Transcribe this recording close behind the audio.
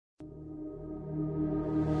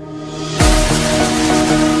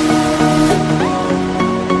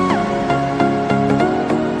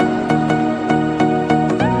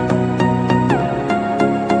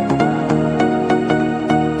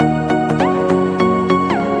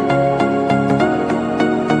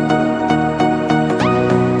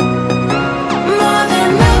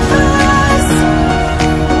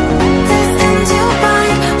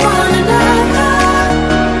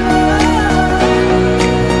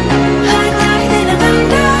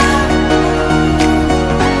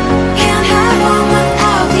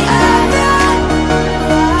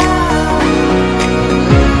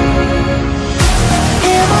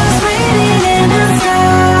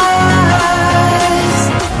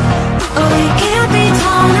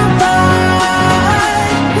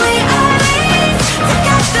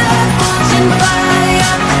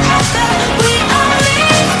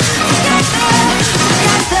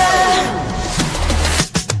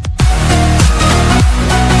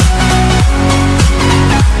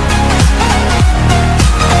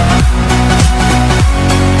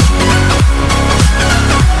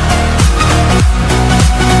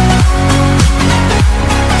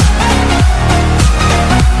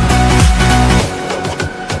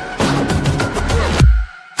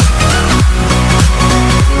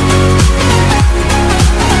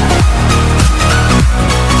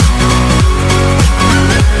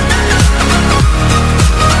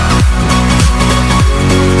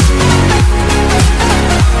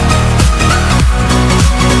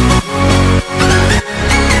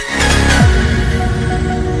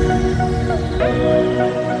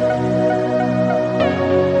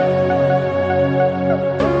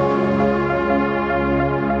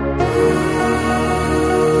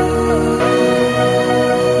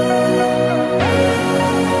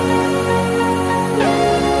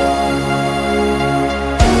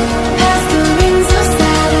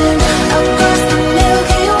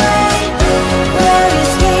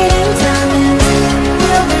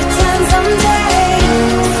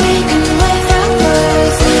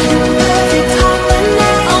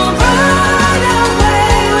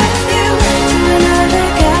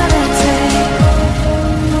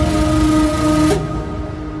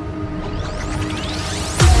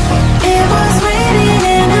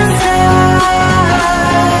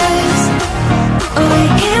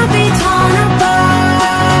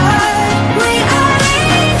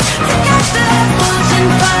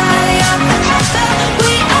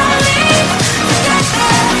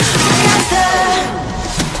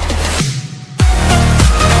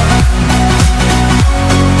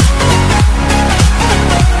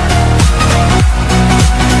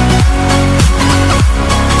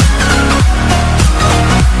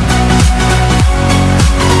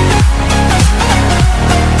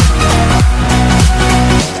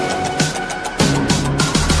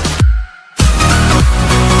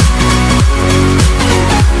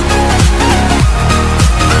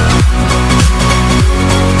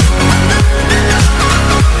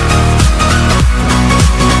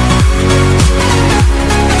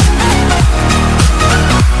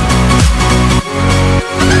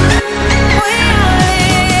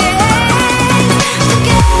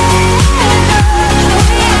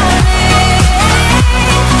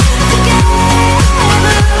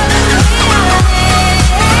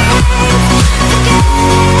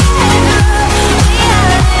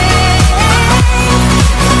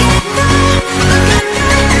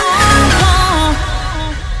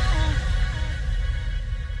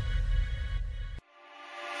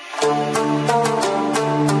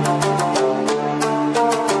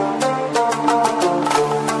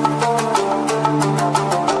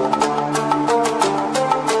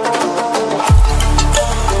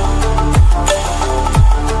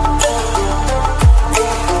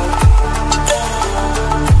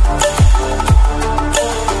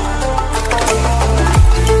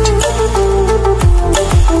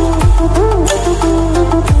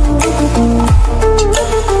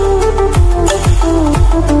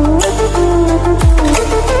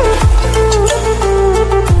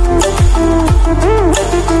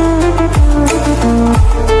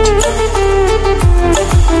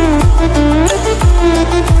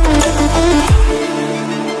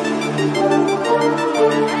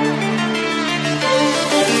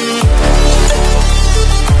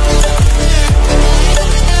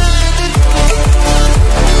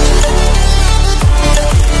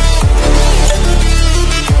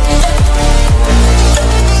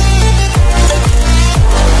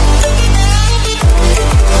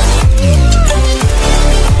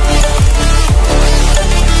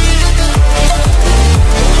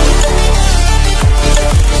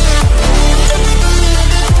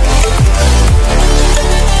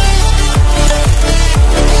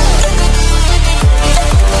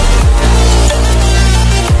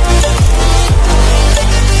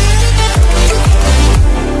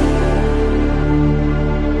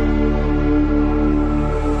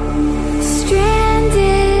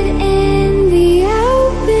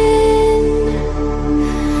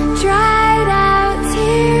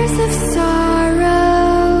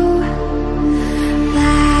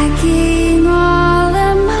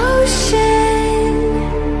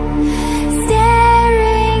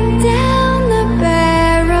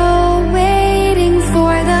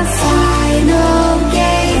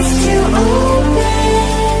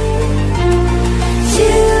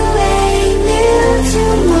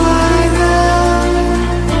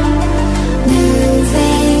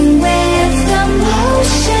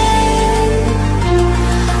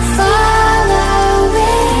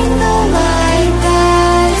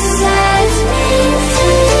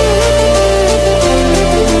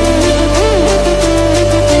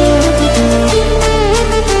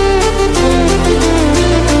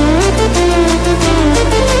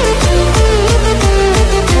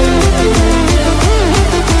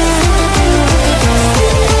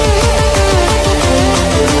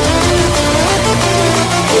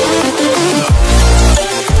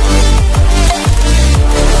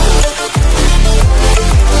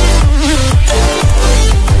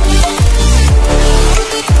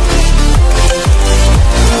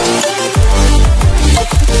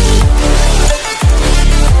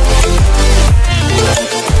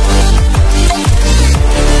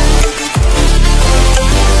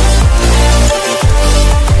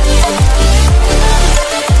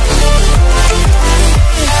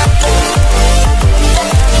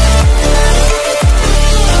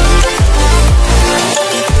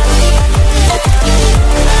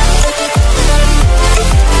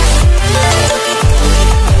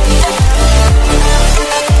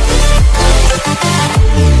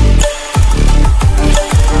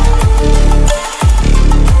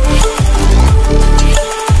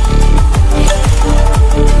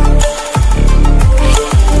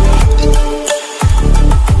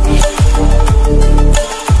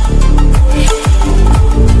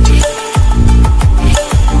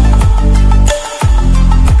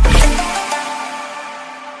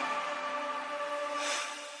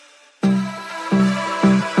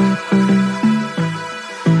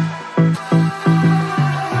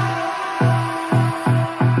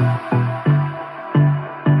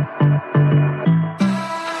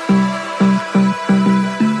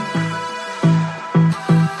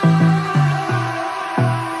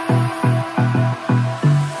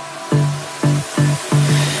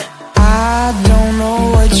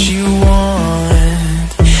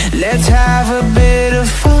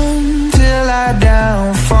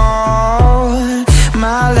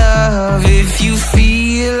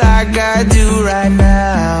like I do right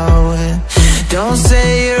now. Don't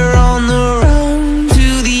say you're on the run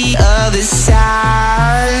to the other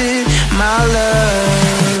side, my love.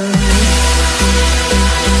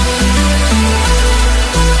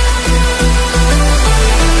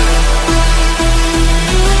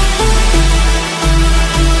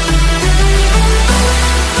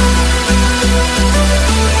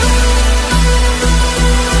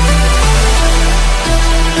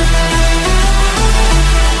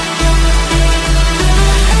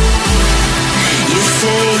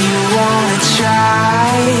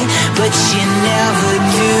 But you never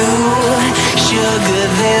do. Sugar,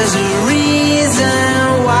 there's a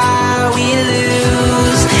reason why we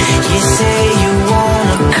lose. You say you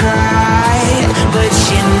wanna cry, but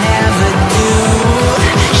you never do.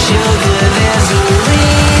 Sugar, there's a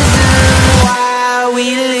reason why we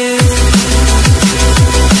lose.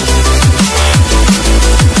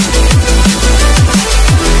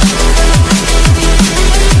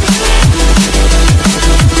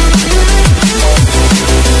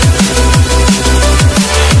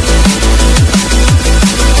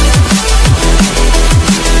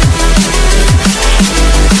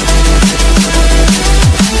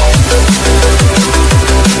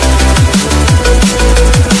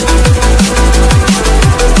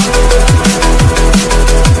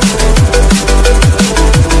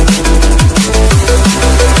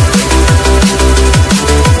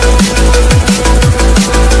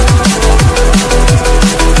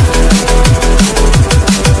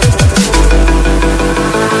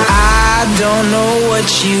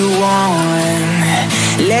 You want.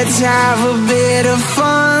 Let's have a bit of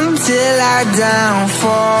fun till I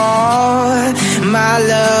downfall, my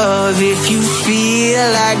love. If you feel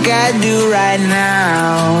like I do right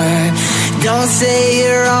now, don't say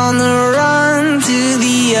you're on the run to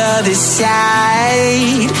the other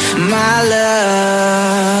side, my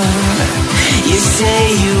love. You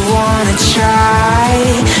say you wanna try,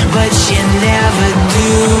 but you never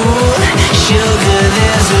do. Sugar,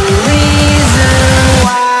 there's a reason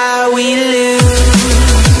why we lose.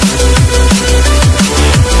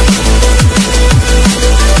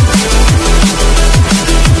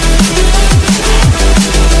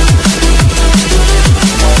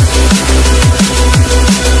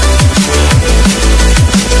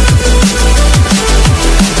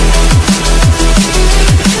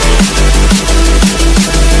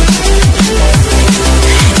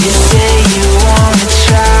 You say you wanna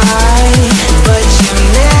try, but you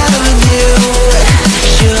never do.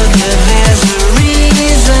 Sugar, there's a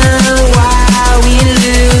reason why we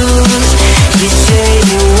lose. You say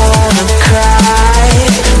you wanna cry,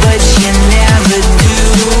 but you never do.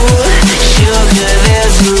 Sugar,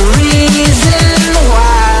 there's a reason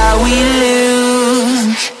why we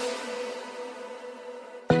lose.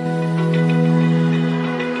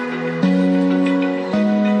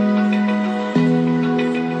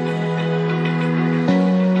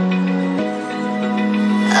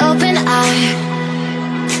 Open eye,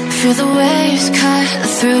 feel the waves cut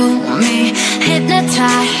through me.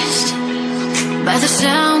 Hypnotized by the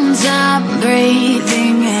sounds I'm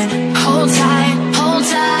breathing in. Hold tight,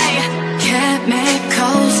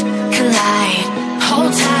 chemicals